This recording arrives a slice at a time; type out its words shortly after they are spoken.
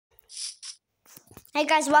Hey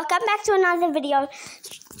guys, welcome back to another video.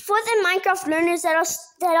 For the Minecraft learners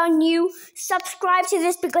that are new, subscribe to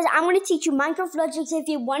this because I'm going to teach you Minecraft logic. If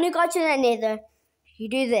you want to go to the Nether, you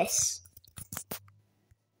do this.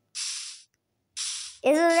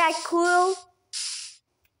 Isn't that cool?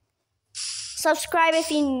 Subscribe if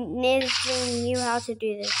you never knew how to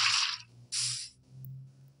do this.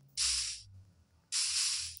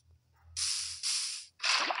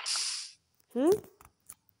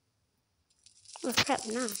 Oh crap,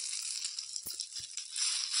 no.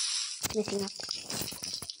 Messing up.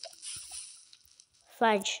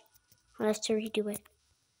 Fudge. I'll have to redo it.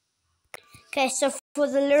 Okay, so for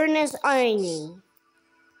the learners only.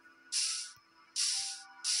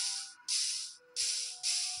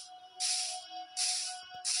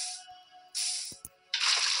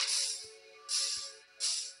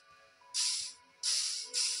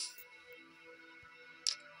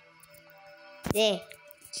 There.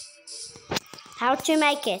 How to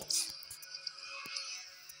make it.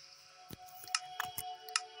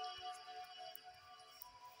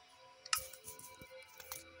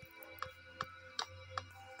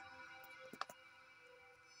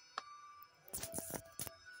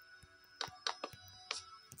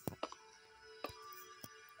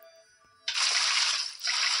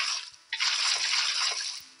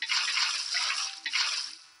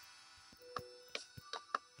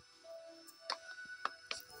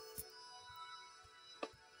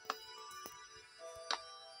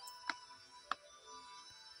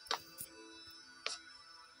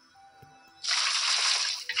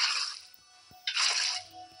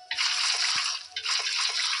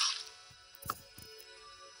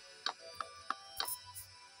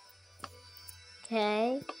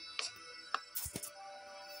 Okay.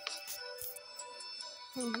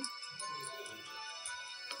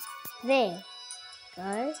 There.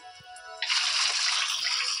 Go.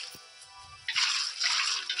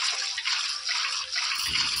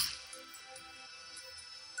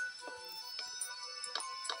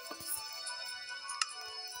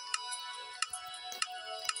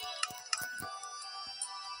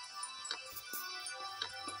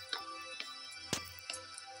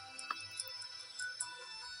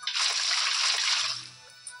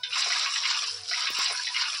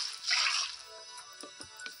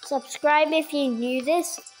 Subscribe if you knew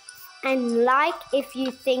this, and like if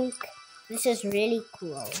you think this is really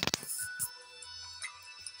cool.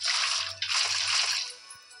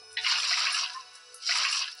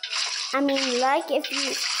 I mean, like if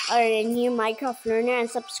you are a new Minecraft learner, and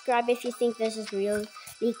subscribe if you think this is really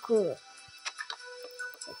cool.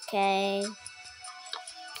 Okay.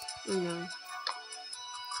 No.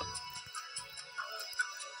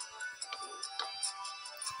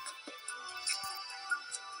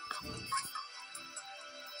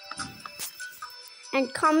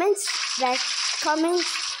 And comments all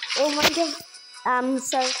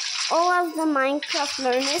of the Minecraft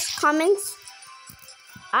learners comments.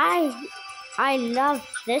 I love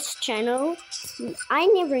this channel. I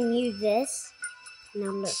never knew this.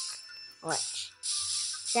 Now look, watch.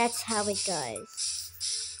 That's how it goes.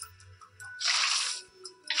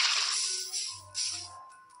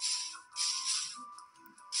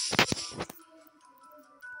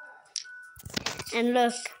 And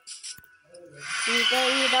look. You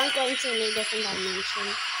don't go into any different dimension.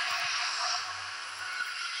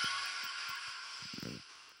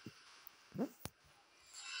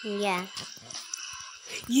 Yeah.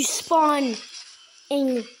 You spawn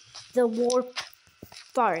in the warp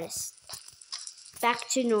forest. Back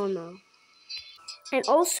to normal. And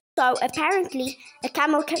also, apparently, a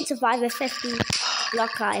camel can survive a 50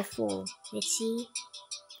 block high fall. Let's see.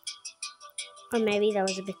 Or maybe that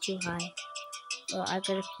was a bit too high. Well, I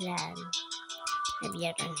got a plan. Maybe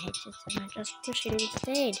I don't hit it and I just push it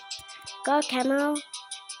instead. Go, camel.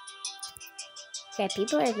 Okay,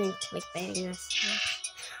 people have been clickbaiting us.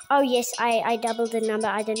 Oh yes, I doubled the number.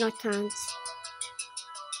 I did not count.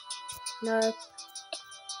 Nope.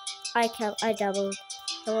 I doubled.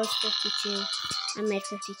 That was 52. I made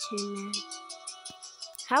 52 now.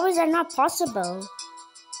 How is that not possible?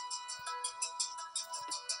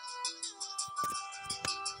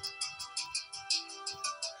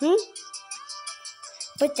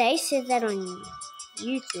 But they said that on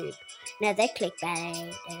YouTube. Now they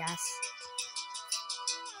clickbaited us.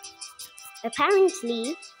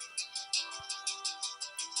 Apparently,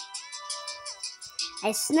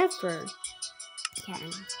 a sniffer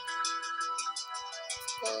can.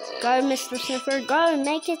 Go, Mr. Sniffer, go and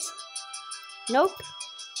make it. Nope.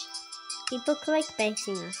 People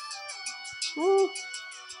clickbaiting us. Ooh.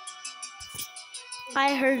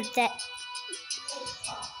 I heard that.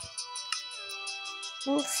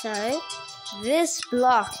 Also, this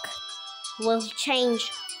block will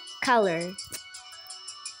change color.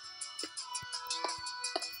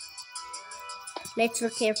 Let's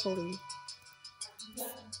look carefully.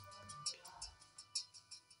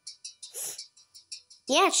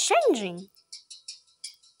 Yeah, it's changing.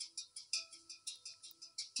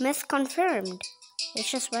 Myth confirmed.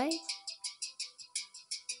 Let's just wait.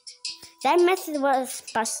 That myth was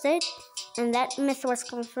busted, and that myth was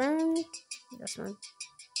confirmed. This one.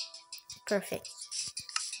 Perfect.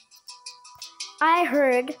 I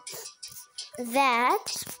heard that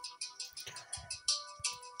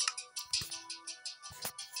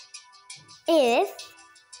if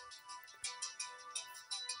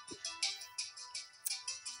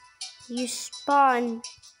you spawn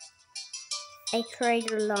a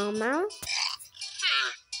trader llama,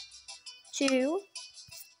 2,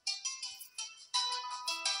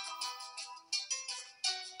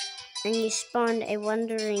 and you spawn a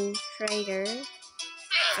wandering trader,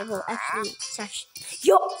 it will actually touch.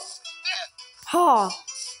 Yo! Ha!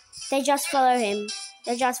 They just follow him.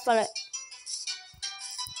 They just follow.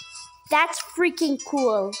 That's freaking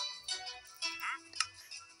cool.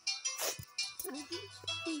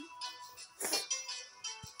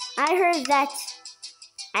 I heard that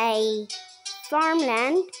a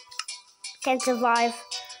farmland can survive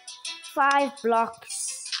 5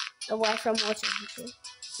 blocks away from water.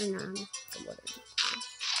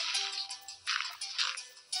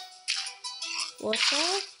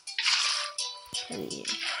 Water? Can you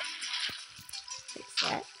fix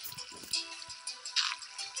that?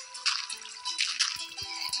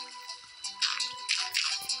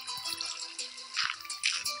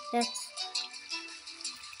 That's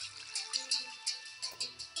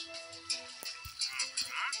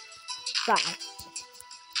 5.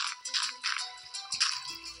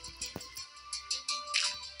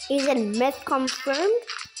 Is it myth confirmed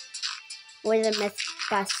or is it myth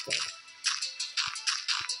busted?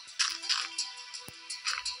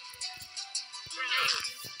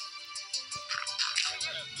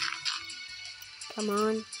 Come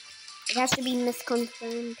on. It has to be myth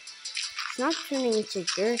confirmed. It's not turning into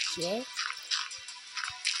dirt yet.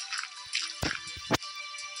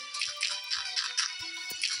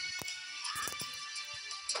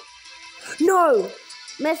 No!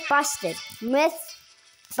 Myth busted. Myth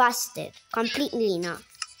busted. Completely not.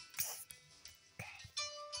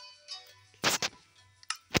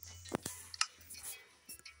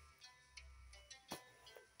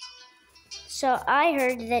 So I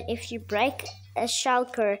heard that if you break a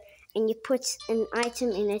shulker and you put an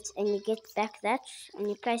item in it and you get back that and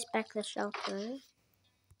you place back the shulker,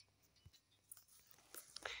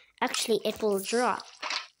 actually it will drop.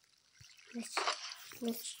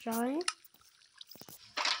 Let's try it.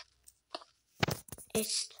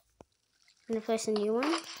 It's gonna place a new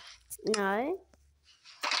one. No.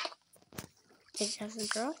 It doesn't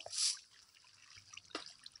drop.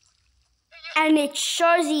 And it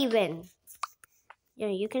shows even. Yeah,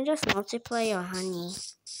 you can just multiply your honey.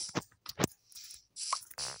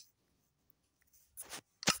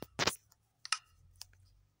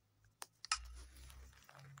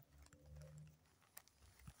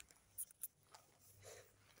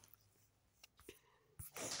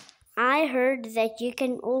 I heard that you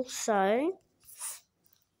can also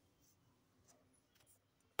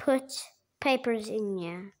put papers in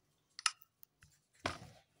here.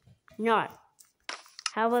 No.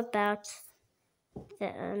 How about the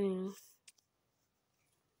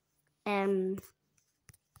I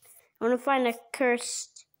want to find a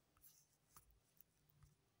cursed.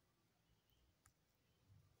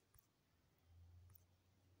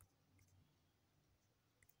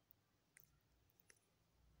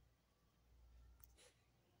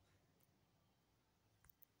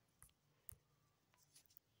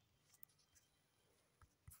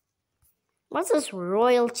 What's this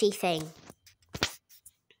royalty thing?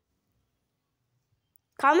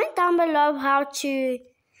 Comment down below how to,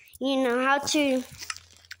 how to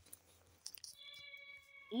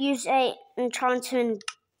use a enchantment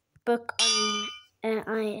book on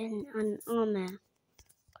armor.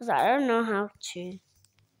 Because I don't know how to.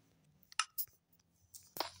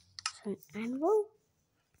 An anvil?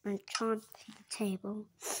 Enchanting table.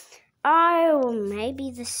 Oh,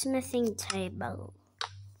 maybe the smithing table.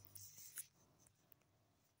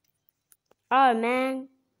 Oh man.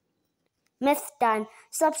 Myth done.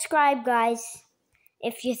 Subscribe guys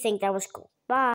if you think that was cool.